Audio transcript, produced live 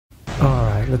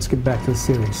let's get back to the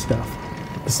serious stuff.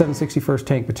 The 761st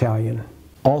Tank Battalion,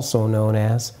 also known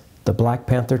as the Black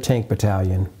Panther Tank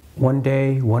Battalion. One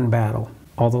day, one battle.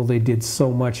 Although they did so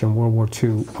much in World War II,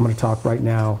 I'm going to talk right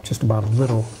now just about a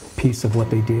little piece of what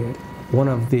they did. One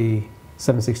of the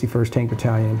 761st Tank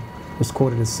Battalion was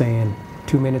quoted as saying,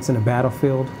 2 minutes in a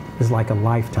battlefield is like a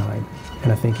lifetime.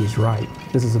 And I think he's right.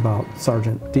 This is about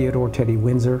Sergeant Theodore Teddy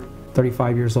Windsor,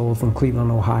 35 years old from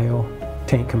Cleveland, Ohio,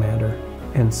 tank commander,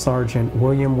 and Sergeant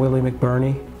William Willie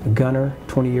McBurney, a gunner,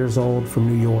 20 years old from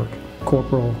New York.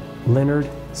 Corporal Leonard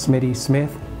Smitty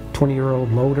Smith,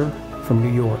 20-year-old loader from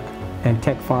New York, and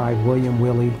Tech 5 William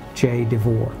Willie J.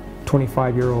 DeVore,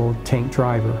 25-year-old tank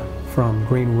driver from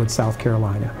Greenwood, South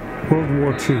Carolina. World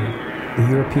War II, the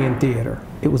European theater.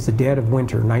 It was the dead of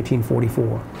winter,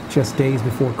 1944, just days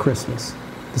before Christmas.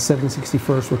 The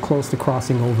 761st were close to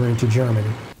crossing over into Germany,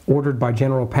 ordered by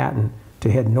General Patton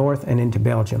to head north and into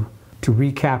Belgium to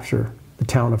recapture the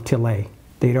town of Tilley.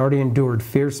 They'd already endured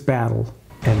fierce battle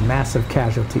and massive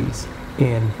casualties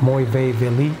in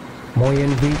Moyville,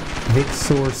 Moyenville,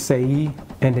 Vic-sur-Seille,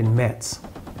 and in Metz.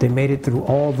 They made it through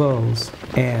all those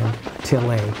and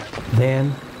Tilley,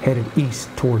 then headed east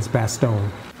towards Bastogne.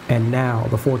 And now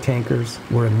the four tankers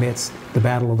were amidst the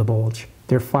Battle of the Bulge.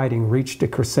 Their fighting reached a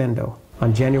crescendo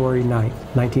on January 9,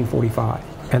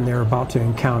 1945, and they're about to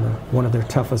encounter one of their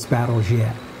toughest battles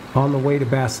yet. On the way to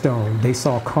Bastogne, they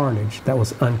saw carnage that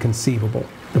was inconceivable.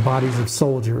 The bodies of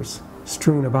soldiers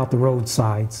strewn about the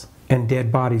roadsides and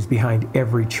dead bodies behind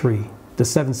every tree. The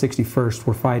 761st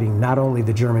were fighting not only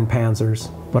the German panzers,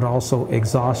 but also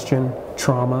exhaustion,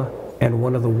 trauma, and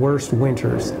one of the worst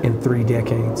winters in 3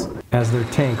 decades. As their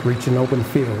tank reached an open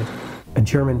field, a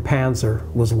German panzer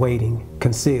was waiting,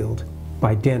 concealed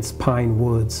by dense pine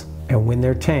woods. And when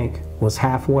their tank was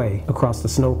halfway across the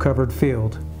snow-covered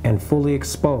field and fully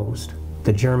exposed,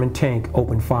 the German tank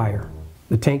opened fire.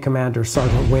 The tank commander,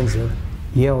 Sergeant Windsor,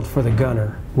 yelled for the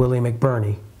gunner, Willie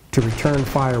McBurney, to return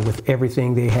fire with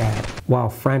everything they had, while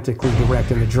frantically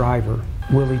directing the driver,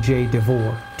 Willie J.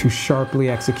 DeVore, to sharply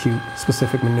execute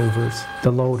specific maneuvers.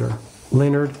 The loader,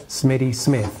 Leonard Smitty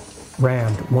Smith,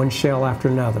 rammed one shell after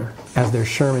another as their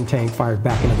Sherman tank fired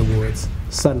back into the woods.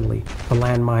 Suddenly, a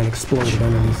landmine exploded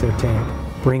underneath their tank,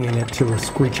 bringing it to a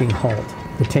screeching halt.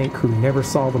 The tank crew never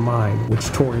saw the mine, which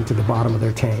tore into the bottom of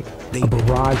their tank. A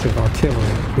barrage of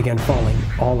artillery began falling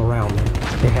all around them.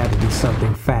 They had to do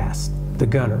something fast. The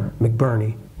gunner,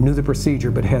 McBurney, knew the procedure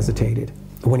but hesitated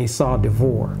when he saw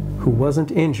DeVore, who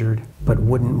wasn't injured but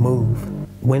wouldn't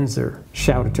move. Windsor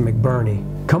shouted to McBurney,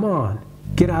 "Come on,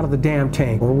 get out of the damn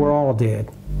tank or we're all dead."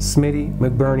 Smitty,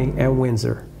 McBurney, and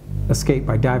Windsor escaped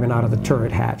by diving out of the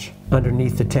turret hatch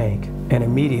underneath the tank and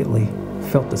immediately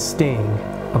felt the sting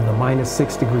of the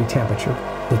 -6-degree temperature.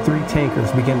 The 3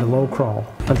 tankers began to low crawl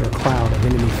under a cloud of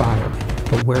enemy fire.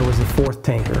 But where was the 4th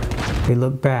tanker? They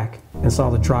looked back and saw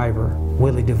the driver,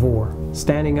 Willie DeVore,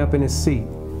 standing up in his seat,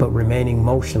 but remaining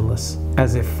motionless,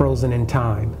 as if frozen in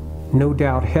time, no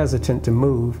doubt hesitant to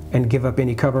move and give up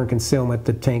any cover and concealment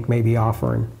the tank may be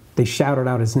offering. They shouted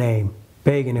out his name,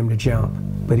 begging him to jump,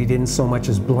 but he didn't so much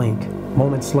as blink.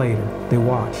 Moments later, they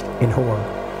watched in horror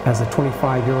as the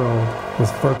 25-year-old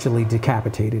was virtually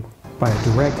decapitated by a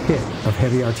direct hit of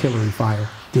heavy artillery fire.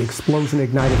 The explosion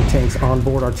ignited the tank's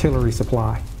onboard artillery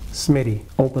supply. Smitty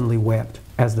openly wept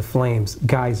as the flames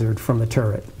geysered from the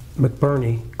turret.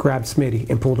 McBurney grabbed Smitty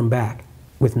and pulled him back.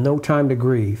 With no time to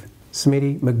grieve,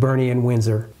 Smitty, McBurney, and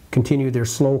Windsor continued their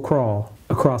slow crawl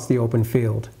across the open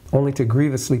field, only to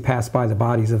grievously pass by the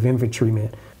bodies of infantrymen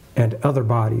and other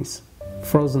bodies,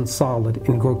 frozen solid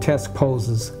in grotesque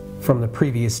poses from the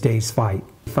previous day's fight.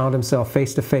 He found himself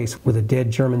face to face with a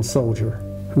dead German soldier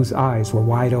whose eyes were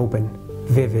wide open,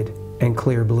 vivid and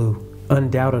clear blue,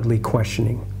 undoubtedly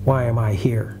questioning, "Why am I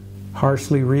here?"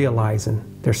 Harshly realizing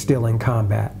they're still in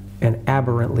combat and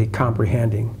aberrantly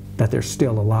comprehending that they're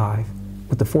still alive.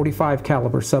 With the .45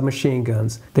 caliber submachine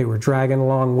guns they were dragging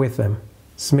along with them,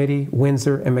 Smitty,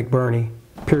 Windsor, and McBurney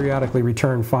periodically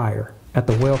returned fire at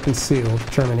the well-concealed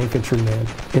German infantrymen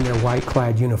in their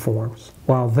white-clad uniforms,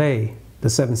 while they, the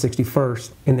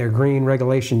 761st, in their green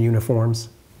regulation uniforms,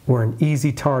 were an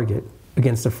easy target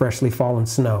against the freshly fallen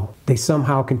snow. They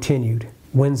somehow continued.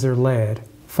 Windsor led,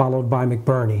 followed by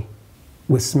McBurney,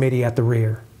 with Smitty at the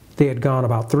rear. They had gone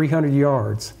about 300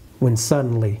 yards when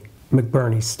suddenly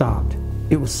McBurney stopped.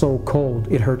 It was so cold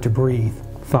it hurt to breathe,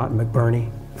 thought McBurney,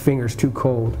 fingers too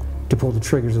cold to pull the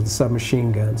triggers of the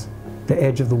submachine guns. The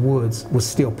edge of the woods was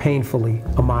still painfully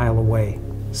a mile away.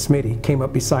 Smitty came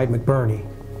up beside McBurney.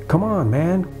 "Come on,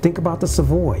 man, think about the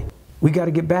Savoy. We got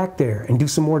to get back there and do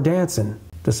some more dancing."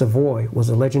 The Savoy was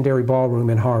a legendary ballroom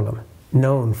in Harlem.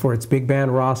 known for its big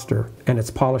band roster and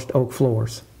its polished oak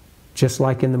floors. Just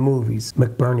like in the movies,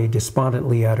 McBurney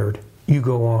despondently uttered, "You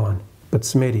go on," but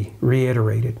Smitty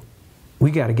reiterated,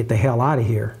 "We got to get the hell out of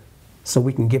here so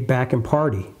we can get back and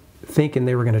party," thinking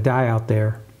they were going to die out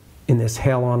there in this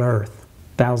hell on earth,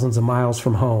 thousands of miles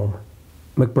from home.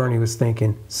 McBurney was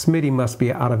thinking, Smitty must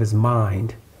be out of his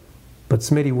mind. But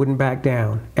Smitty wouldn't back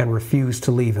down and refused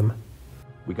to leave him.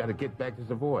 "We got to get back to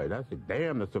Savoy." I said,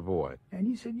 "Damn the Savoy." And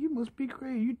he said, "You must be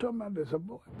crazy. You talking about the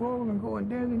Savoy and going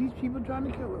down and these people trying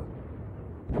to kill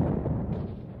her."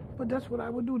 But that's what I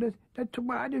would do. That took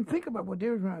I didn't think about what they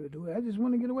were trying to do. I just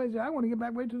want to get away. I want to get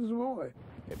back right to the Savoy.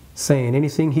 Saying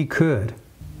anything he could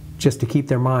just to keep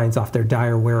their minds off their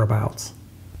dire whereabouts.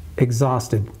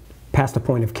 Exhausted, past a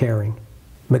point of caring,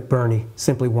 McBurney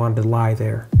simply wanted to lie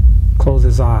there, close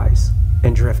his eyes,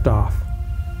 and drift off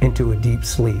into a deep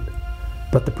sleep.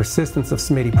 But the persistence of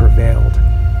Smitty prevailed.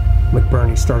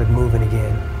 McBurney started moving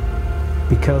again.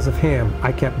 "Because of him,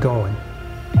 I kept going,"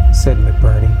 said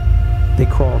McBurney. They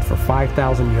crawled for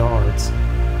 5,000 yards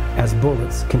as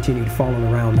bullets continued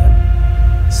falling around them.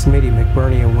 Smitty,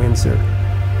 McBurney, and Windsor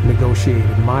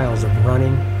negotiated miles of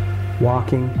running,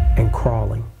 walking, and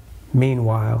crawling.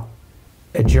 Meanwhile,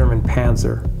 a German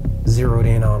Panther zeroed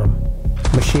in on them.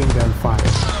 Machine gun fire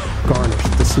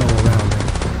garnished the snow around them,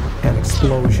 and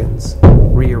explosions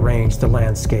rearranged the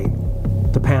landscape.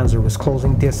 The Panzer was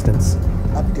closing distance,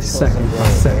 second by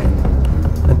second,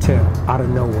 until, out of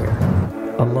nowhere,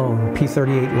 a lone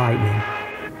P-38 Lightning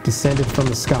descended from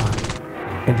the sky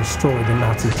and destroyed the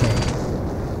Nazi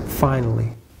tank,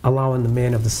 finally allowing the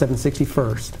men of the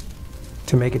 761st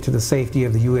to make it to the safety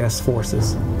of the U.S.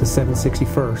 forces. The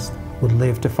 761st would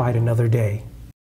live to fight another day.